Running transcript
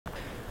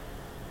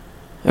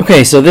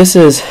Okay, so this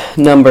is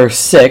number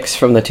 6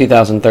 from the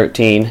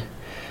 2013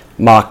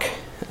 Mock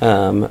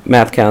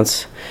Math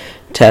Counts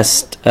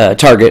test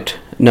target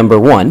number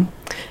 1.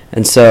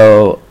 And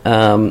so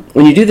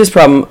when you do this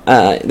problem,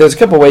 there's a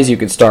couple ways you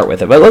could start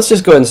with it. But let's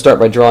just go ahead and start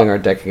by drawing our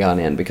decagon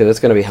in because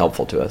it's going to be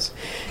helpful to us.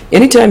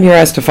 Anytime you're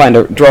asked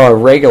to draw a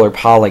regular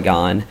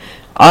polygon,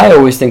 I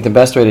always think the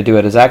best way to do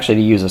it is actually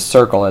to use a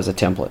circle as a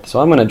template.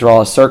 So I'm going to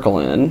draw a circle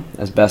in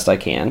as best I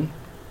can.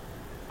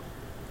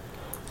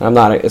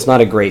 It's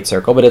not a great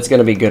circle, but it's going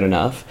to be good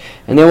enough.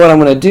 And then what I'm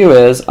going to do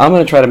is I'm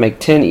going to try to make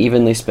 10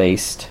 evenly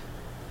spaced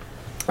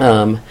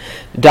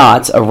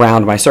dots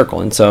around my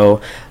circle. And so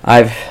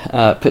I've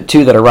put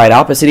 2 that are right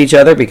opposite each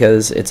other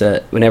because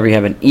whenever you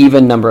have an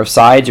even number of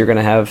sides, you're going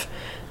to have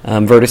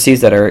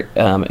vertices that are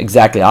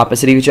exactly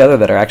opposite of each other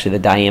that are actually the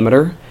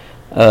diameter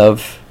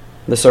of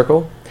the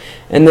circle.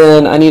 And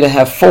then I need to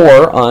have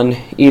 4 on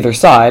either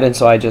side, and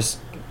so I just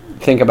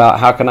think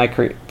about how can I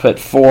put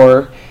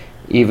 4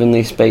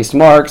 evenly spaced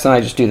marks, and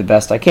I just do the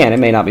best I can. It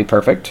may not be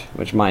perfect,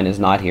 which mine is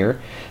not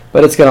here,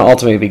 but it's going to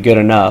ultimately be good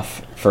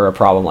enough for a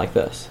problem like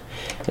this.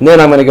 And then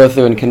I'm going to go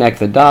through and connect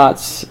the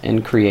dots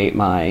and create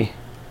my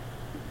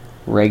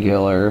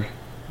regular,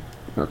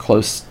 or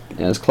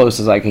as close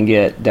as I can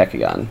get,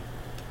 decagon.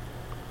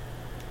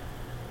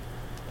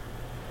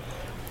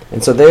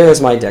 And so there's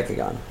my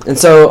decagon. And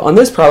so on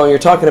this problem, you're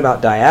talking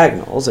about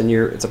diagonals, and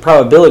it's a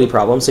probability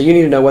problem, so you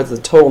need to know what's the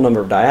total number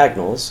of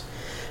diagonals.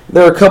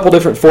 There are a couple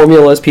different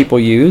formulas people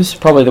use.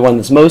 Probably the one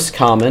that's most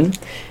common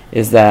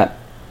is that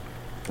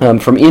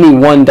from any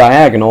one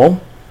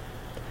diagonal,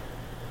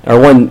 or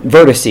one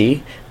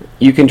vertice,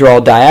 you can draw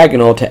a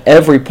diagonal to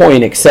every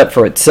point except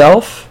for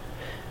itself,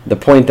 the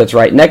point that's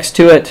right next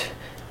to it,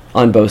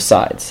 on both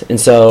sides. And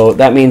so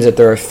that means that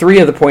there are 3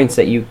 of the points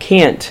that you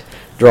can't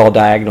draw a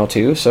diagonal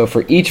to. So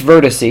for each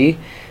vertice,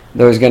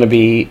 there's going to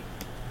be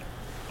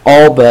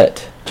all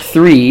but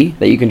 3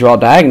 that you can draw a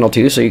diagonal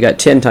to, so you got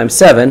 10 times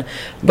 7.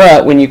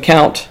 But when you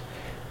count,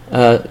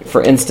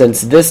 for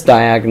instance, this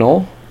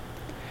diagonal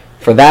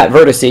for that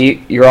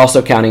vertice, you're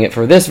also counting it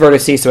for this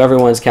vertice, so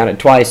everyone's counted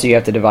twice, so you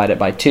have to divide it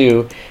by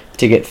 2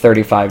 to get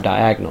 35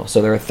 diagonals.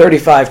 So there are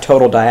 35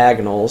 total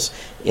diagonals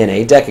in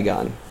a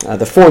decagon.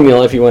 The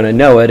formula, if you want to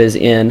know it, is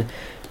n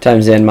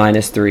times n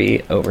minus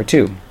 3 over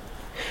 2.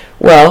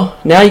 Well,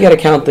 now you got to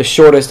count the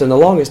shortest and the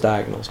longest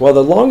diagonals. Well,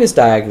 the longest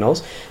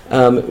diagonals,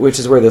 which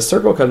is where the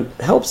circle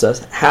helps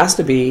us, has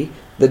to be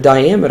the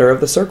diameter of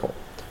the circle,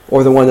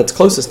 or the one that's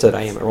closest to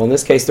diameter. Well, in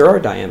this case, there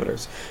are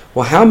diameters.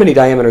 Well, how many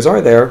diameters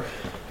are there?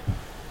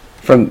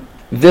 From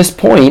this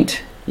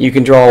point, you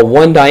can draw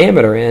 1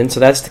 diameter in, so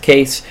that's the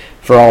case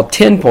for all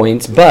 10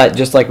 points, but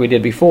just like we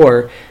did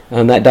before,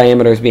 that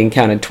diameter is being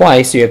counted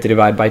twice, so you have to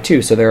divide by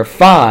 2. So there are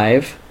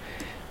 5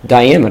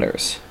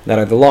 diameters that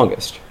are the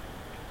longest.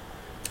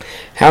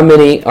 How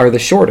many are the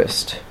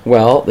shortest?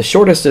 Well, the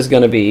shortest is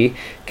going to be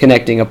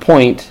connecting a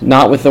point,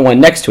 not with the one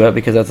next to it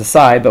because that's a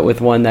side, but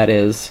with one that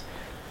is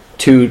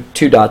two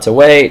dots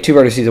away, 2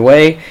 vertices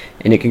away,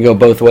 and it can go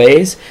both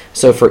ways.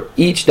 So for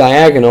each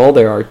diagonal,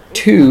 there are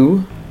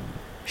 2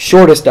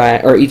 shortest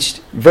or each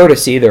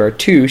vertice, there are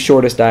 2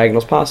 shortest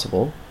diagonals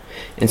possible.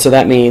 And so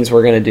that means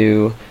we're going to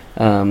do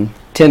 10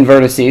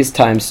 vertices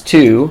times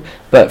 2,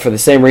 but for the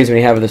same reason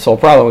we have with this whole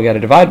problem, we got to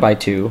divide by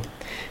 2.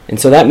 And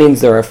so that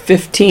means there are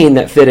 15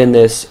 that fit in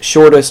this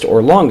shortest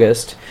or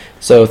longest.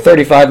 So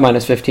 35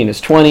 minus 15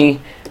 is 20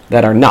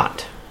 that are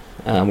not.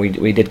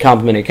 We did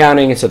complementary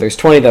counting, and so there's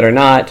 20 that are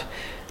not.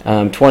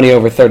 20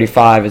 over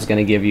 35 is going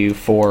to give you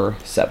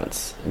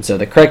 4/7. And so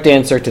the correct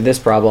answer to this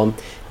problem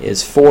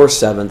is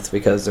 4/7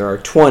 because there are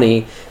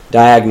 20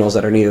 diagonals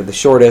that are neither the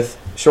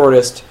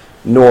shortest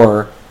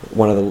nor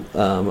one of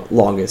the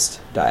longest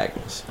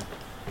diagonals.